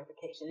that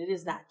clarification. It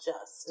is not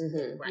just,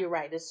 you're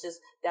right. It's just,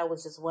 that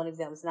was just one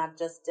example. It's not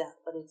just death,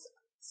 but it's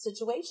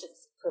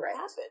situations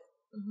happen.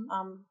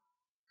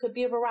 Could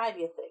be a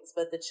variety of things,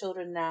 but the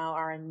children now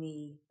are in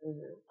need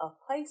of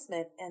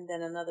placement, and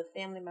then another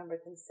family member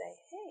can say,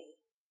 hey,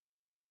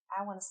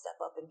 I want to step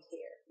up and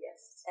care.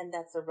 Yes. And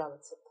that's a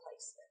relative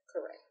placement.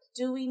 Correct.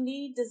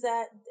 does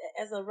that,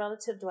 as a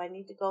relative, do I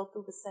need to go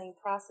through the same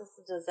process,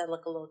 or does that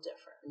look a little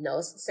different? No,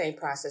 it's the same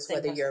process,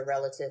 whether you're a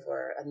relative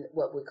or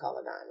what we call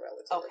a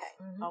non-relative. Okay.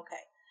 Mm-hmm.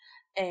 Okay.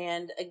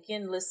 And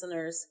again,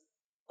 listeners,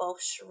 both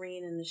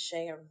Shereen and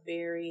Nisha are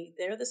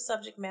they're the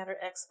subject matter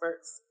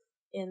experts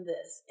in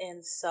this.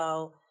 And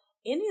so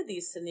any of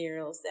these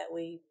scenarios that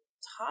we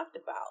talked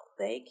about,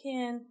 they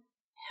can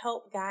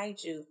help guide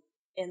you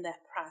in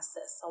that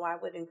process. So I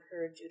would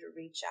encourage you to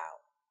reach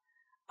out.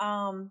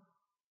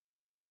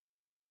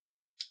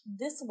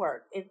 This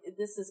work,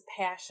 this is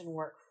passion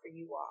work for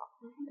you all,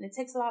 and it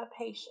takes a lot of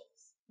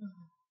patience.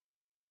 Mm-hmm.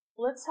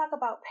 Let's talk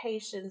about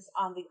patience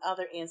on the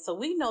other end. So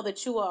we know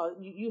that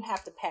you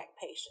have to pack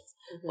patience,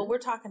 but we're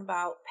talking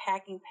about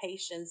packing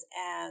patience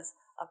as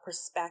a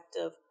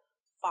prospective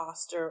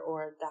foster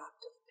or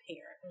adoptive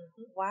parent.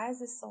 Mm-hmm. Why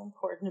is it so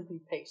important to be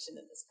patient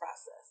in this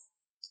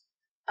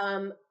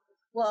process?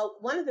 Well,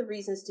 one of the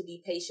reasons to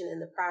be patient in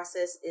the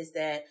process is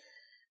that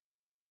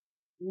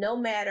no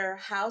matter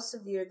how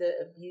severe the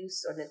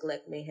abuse or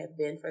neglect may have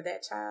been for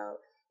that child,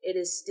 it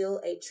is still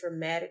a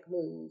traumatic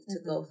move to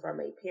go from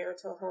a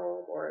parental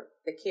home or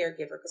the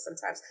caregiver, because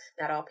sometimes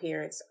not all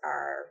parents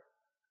are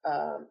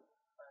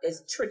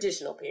is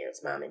traditional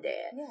parents, mom and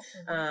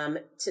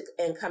dad,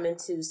 and come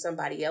into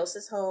somebody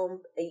else's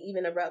home,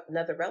 even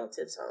another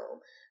relative's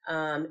home.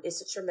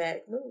 It's a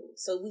traumatic move.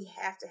 So we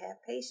have to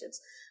have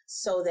patience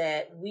so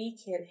that we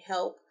can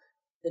help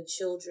the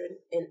children,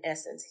 in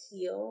essence,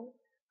 heal,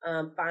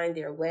 find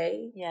their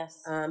way.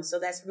 Yes. So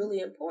that's really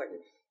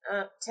important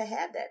to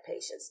have that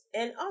patience.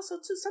 And also,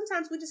 too,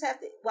 sometimes we just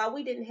have to, while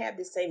we didn't have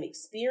the same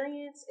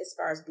experience as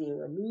far as being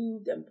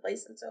removed and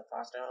placed into a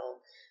foster home,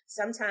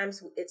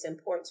 sometimes it's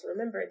important to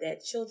remember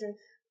that children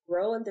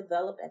grow and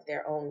develop at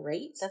their own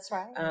rate. That's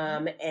right.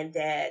 And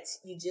that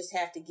you just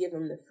have to give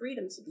them the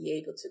freedom to be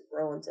able to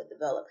grow and to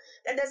develop.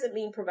 That doesn't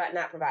mean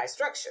not provide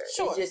structure.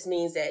 Sure. It just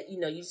means that, you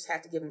just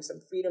have to give them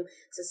some freedom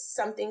to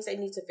some things they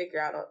need to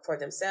figure out for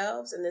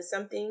themselves, and then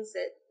some things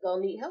that they'll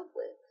need help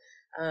with.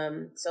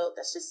 So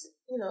that's just,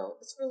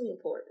 it's really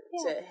important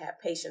to have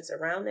patience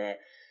around that.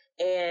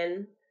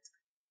 And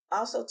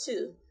also,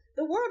 too,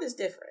 the world is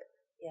different.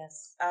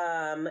 Yes.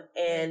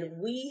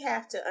 And we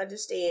have to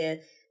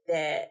understand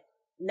that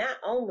not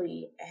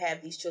only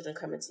have these children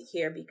come into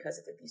care because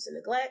of abuse and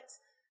neglect,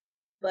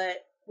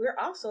 but we're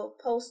also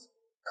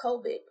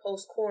post-COVID,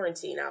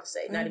 post-quarantine, I'll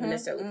say, not even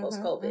necessarily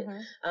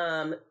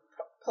post-COVID,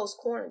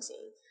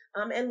 post-quarantine.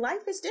 And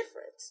life is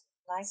different.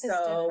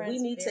 So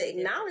we need to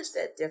acknowledge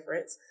that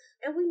difference,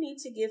 and we need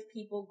to give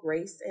people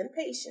grace and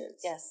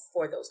patience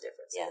for those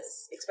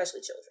differences, especially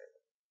children.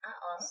 I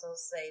also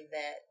say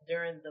that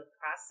during the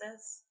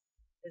process,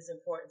 it's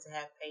important to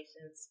have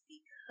patience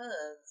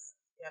because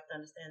you have to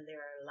understand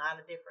there are a lot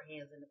of different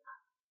hands in the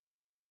pot.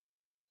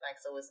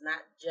 So it's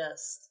not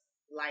just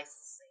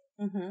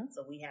licensing.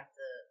 So we have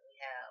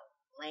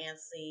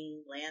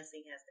Lansing.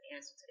 Lansing has to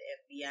answer to the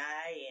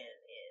FBI and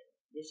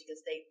Michigan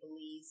State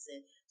Police.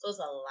 And so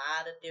it's a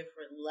lot of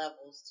different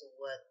levels to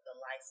what the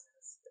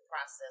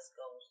process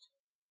goes to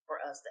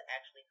for us to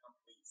actually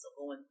complete. So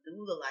going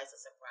through the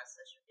licensing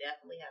process, you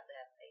definitely have to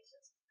have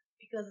patience.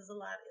 Because there's a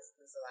lot of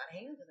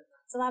hands in the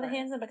process. It's a lot of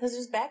hands in it because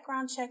there's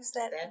background checks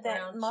that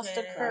must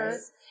occur.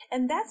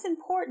 And that's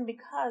important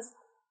because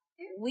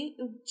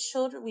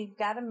we've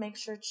got to make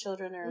sure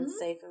children are in a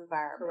safe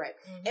environment. Correct.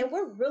 And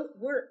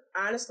we're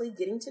honestly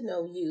getting to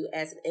know you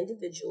as an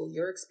individual,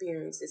 your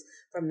experiences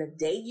from the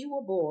day you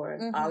were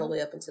born all the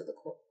way up until the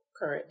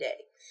current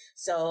day.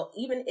 So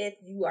even if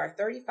you are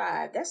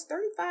 35, that's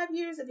 35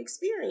 years of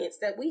experience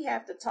that we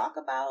have to talk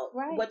about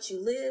what you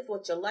lived,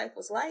 what your life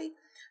was like,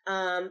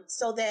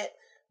 so that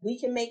we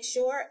can make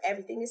sure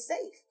everything is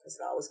safe, because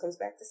it always comes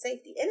back to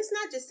safety. And it's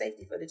not just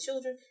safety for the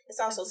children,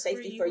 it's also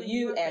safety for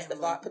you as the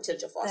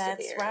potential foster parent.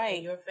 That's right.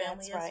 And your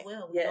family as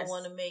well. We don't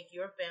want to make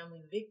your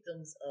family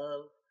victims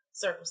of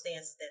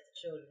circumstances that the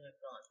children have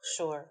gone through.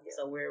 Sure.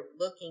 So we're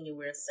looking and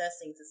we're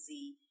assessing to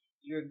see,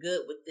 you're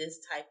good with this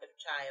type of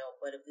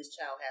child, but if this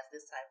child has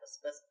this type of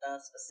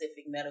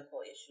specific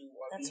medical issue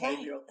or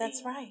behavioral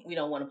thing, we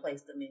don't want to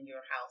place them in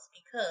your house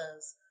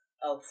because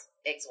of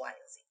X, Y,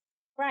 and Z.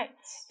 Right.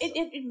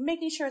 It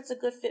making sure it's a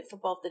good fit for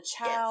both the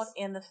child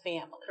and the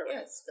family.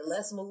 Correct. Yes. The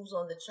less moves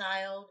on the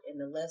child and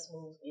the less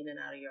moves in and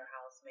out of your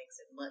house makes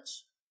it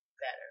much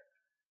better.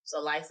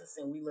 So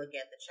licensing, we look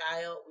at the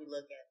child, we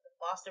look at the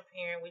foster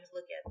parent, we just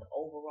look at the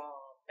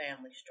overall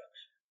family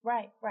structure.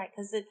 Right.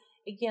 Because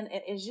again,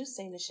 as you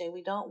say, Nisha,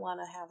 we don't want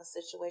to have a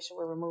situation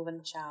where we're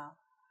moving the child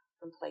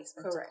from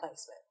placement to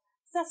placement.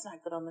 That's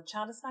not good on the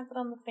child. It's not good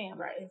on the family.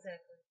 Right.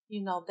 Exactly.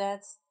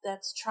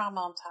 That's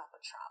trauma on top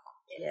of trauma.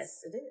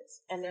 Yes, it is.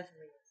 And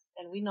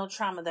we know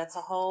trauma, that's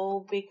a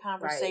whole big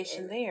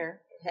conversation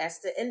there. It has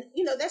to, and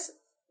that's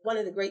one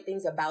of the great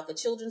things about the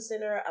Children's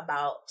Center,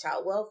 about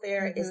child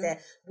welfare, is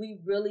that we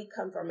really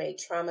come from a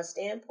trauma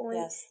standpoint.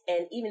 Yes.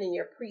 And even in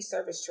your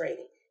pre-service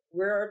training,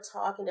 we're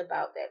talking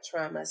about that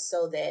trauma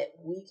so that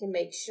we can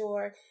make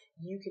sure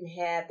you can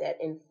have that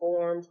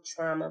informed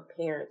trauma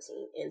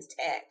parenting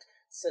intact,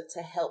 so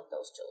to help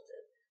those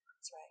children.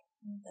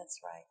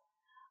 That's right.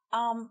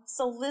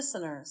 So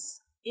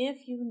listeners,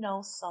 if you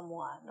know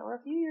someone, or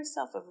if you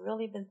yourself have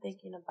really been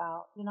thinking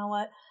about, you know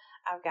what,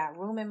 I've got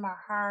room in my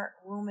heart,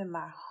 room in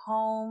my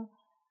home,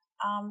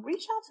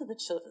 reach out to the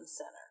Children's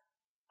Center.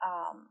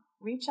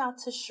 Reach out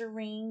to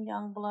Shireen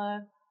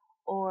Youngblood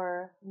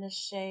or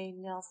Nashay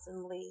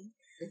Nelson Lee.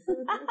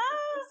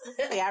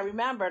 Yeah, I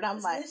remembered.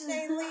 I'm like, just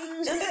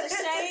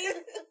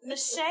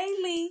Nashay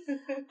Lee.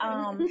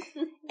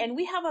 And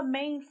we have a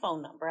main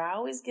phone number. I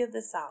always give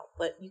this out,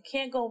 but you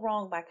can't go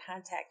wrong by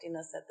contacting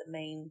us at the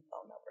main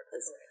phone number,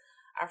 because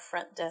our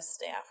front desk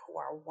staff, who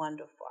are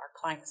wonderful, our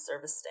client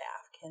service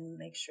staff, can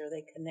make sure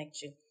they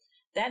connect you.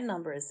 That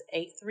number is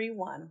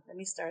 831. Let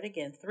me start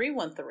again.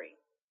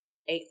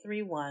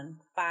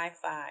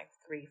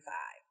 313-831-5535.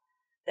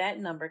 That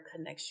number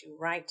connects you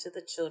right to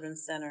the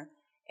Children's Center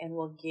and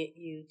will get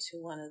you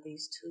to one of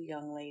these two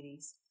young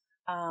ladies.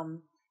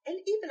 And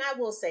even I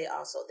will say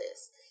also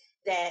this,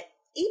 that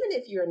even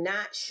if you're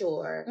not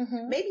sure,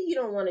 maybe you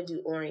don't want to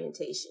do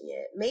orientation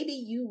yet. Maybe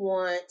you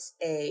want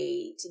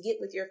to get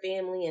with your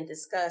family and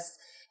discuss,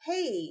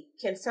 hey,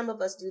 can some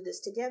of us do this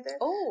together?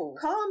 Oh,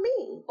 call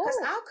me, because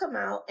I'll come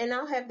out and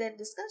I'll have that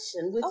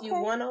discussion with you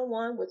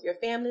one-on-one with your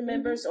family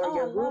members or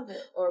your group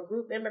or a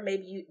group member.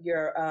 Maybe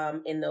you're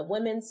in the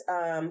women's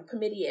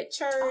committee at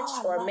church,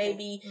 or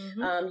maybe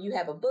you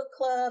have a book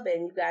club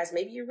and you guys,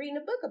 maybe you're reading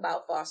a book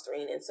about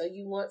fostering, and so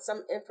you want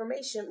some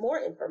information, more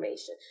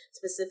information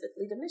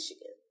specifically to Michigan.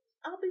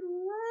 I'll be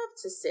love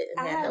to sit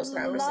and have those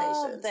conversations.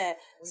 Love that.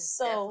 We've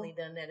definitely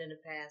done that in the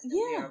past. And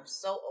we are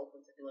so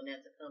open to doing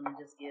that, to come and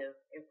just give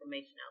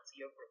information out to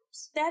your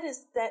groups.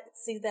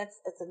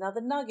 That's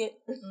another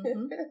nugget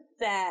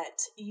that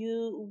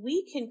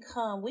we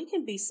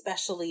can be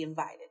specially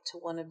invited to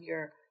one of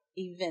your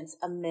events,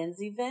 a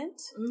men's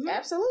event.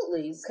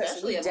 Absolutely.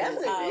 Because we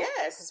definitely,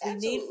 we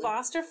need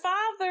foster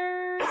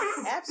fathers.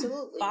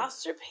 Absolutely.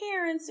 Foster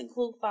parents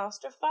include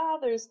foster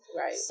fathers.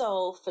 Right.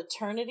 So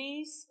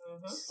fraternities,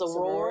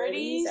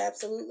 sororities,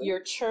 absolutely. Your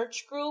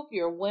church group,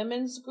 your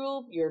women's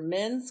group, your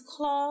men's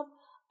club.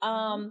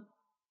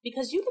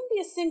 Because you can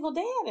be a single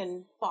dad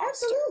and foster.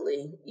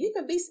 Absolutely. You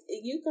can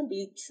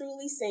be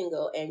truly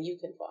single and you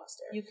can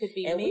foster. You could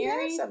be and married.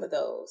 We have some of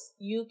those.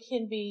 You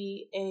can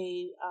be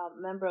a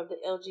member of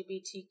the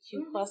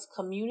LGBTQ plus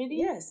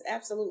community. Yes,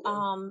 absolutely.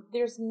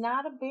 There's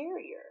not a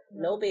barrier.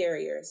 No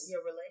barriers.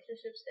 Your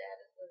relationship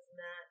status does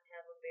not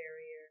have a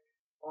barrier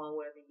on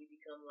whether you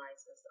become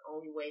licensed. The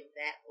only way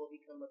that will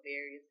become a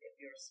barrier is if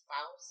your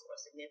spouse or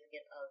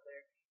significant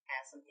other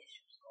has some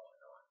issues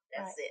going on.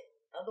 That's it.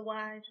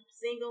 Otherwise,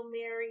 single,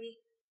 married,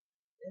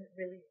 it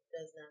really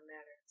does not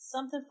matter.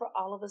 Something for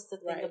all of us to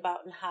think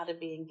about and how to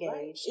be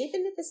engaged.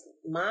 Even if it's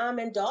mom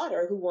and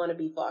daughter who want to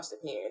be foster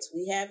parents,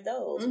 we have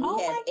those. We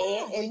have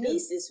aunt and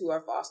nieces who are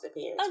foster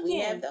parents.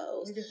 We have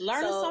those.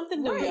 Learning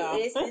something new, y'all.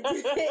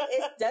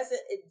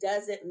 It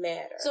doesn't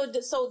matter. So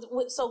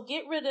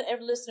get rid of,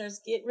 listeners,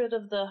 get rid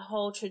of the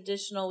whole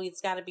traditional, it's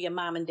got to be a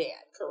mom and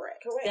dad.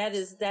 Correct. That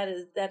is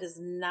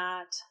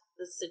not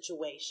the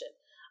situation.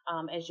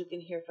 As you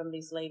can hear from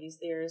these ladies,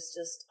 there is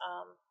just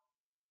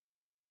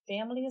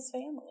family is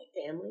family.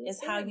 Family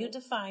is how you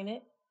define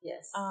it.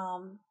 Yes.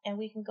 And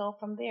we can go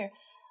from there.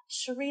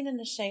 Shireen and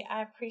Nashay,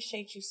 I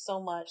appreciate you so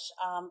much.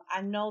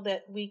 I know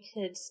that we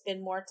could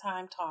spend more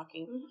time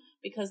talking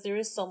because there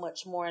is so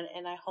much more,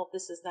 and I hope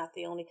this is not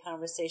the only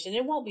conversation.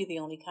 It won't be the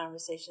only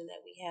conversation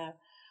that we have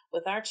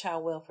with our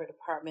Child Welfare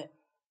Department.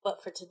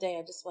 But for today,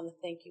 I just want to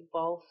thank you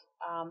both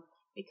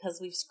because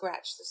we've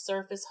scratched the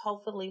surface.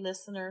 Hopefully,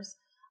 listeners,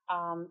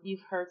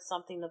 you've heard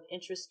something of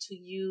interest to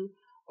you,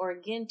 or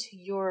again to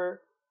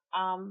your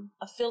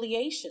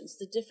affiliations,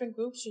 the different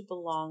groups you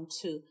belong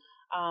to.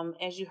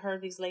 As you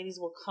heard, these ladies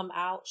will come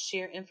out,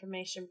 share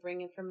information,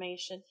 bring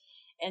information,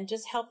 and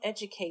just help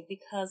educate.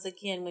 Because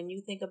again, when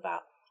you think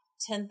about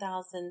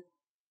 10,000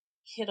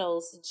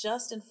 kiddos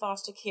just in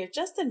foster care,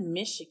 just in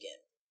Michigan,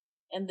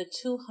 and the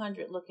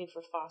 200 looking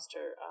for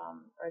foster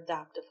or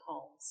adoptive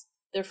homes,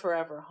 their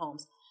forever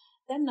homes,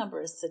 that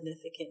number is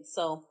significant.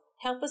 So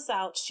help us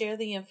out, share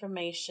the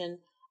information.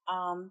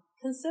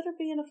 Consider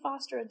being a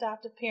foster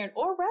adoptive parent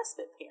or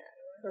respite parent.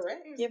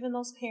 Correct. Giving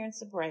those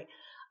parents a break.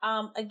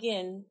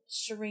 Again,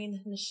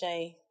 Shireen,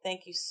 Nashay,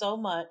 thank you so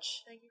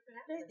much. Thank you for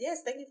having us.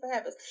 Yes, thank you for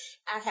having us.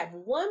 I have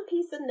one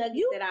piece of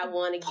nugget that I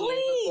want to give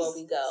before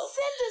we go.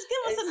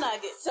 Give us a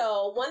nugget.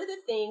 So one of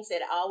the things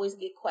that I always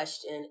get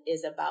questioned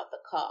is about the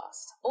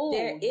cost. Oh,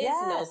 there is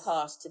no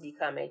cost to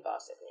become a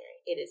foster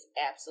parent. It is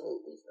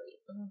absolutely free.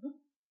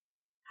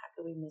 How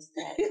could we miss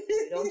that?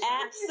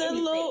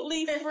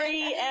 Absolutely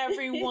free,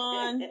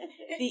 everyone.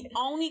 The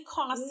only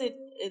cost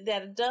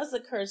that does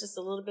occur is just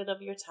a little bit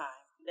of your time.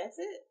 That's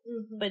it.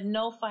 But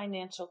no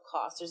financial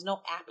cost. There's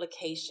no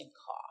application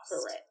cost.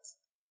 Correct.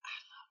 I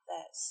love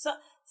that.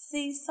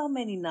 So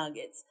many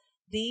nuggets.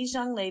 These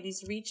young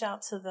ladies, reach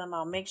out to them.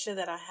 I'll make sure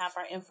that I have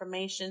our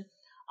information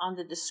on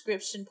the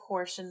description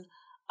portion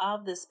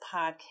of this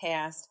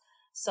podcast.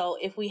 So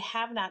if we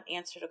have not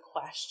answered a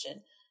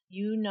question,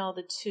 you know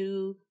the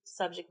two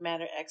subject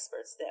matter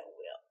experts that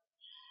will.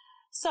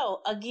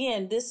 So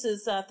again, this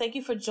is, thank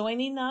you for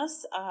joining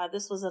us.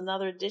 This was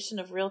another edition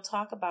of Real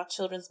Talk about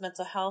children's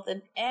mental health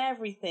and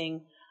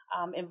everything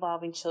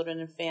involving children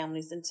and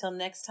families. Until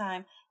next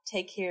time,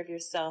 take care of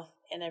yourself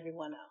and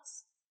everyone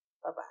else.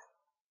 Bye-bye.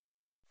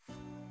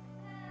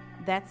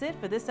 That's it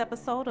for this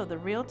episode of the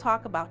Real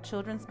Talk about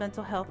Children's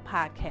Mental Health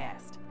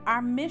podcast.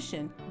 Our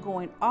mission,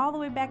 going all the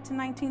way back to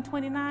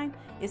 1929,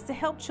 is to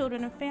help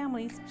children and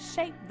families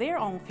shape their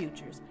own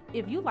futures.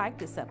 If you like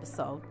this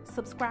episode,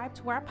 subscribe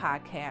to our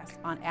podcast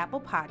on Apple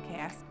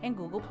Podcasts and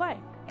Google Play.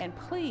 And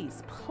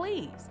please,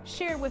 please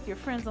share it with your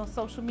friends on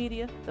social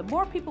media. The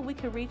more people we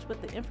can reach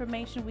with the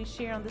information we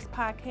share on this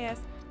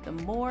podcast, the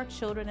more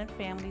children and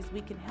families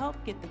we can help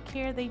get the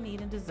care they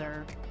need and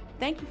deserve.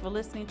 Thank you for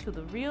listening to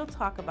the Real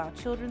Talk about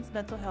Children's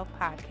Mental Health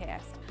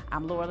podcast.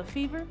 I'm Laura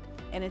Lefevre,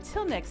 and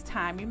until next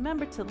time,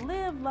 remember to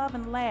live, love,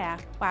 and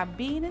laugh by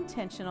being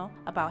intentional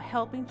about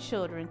helping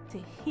children to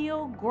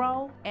heal,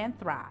 grow, and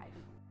thrive.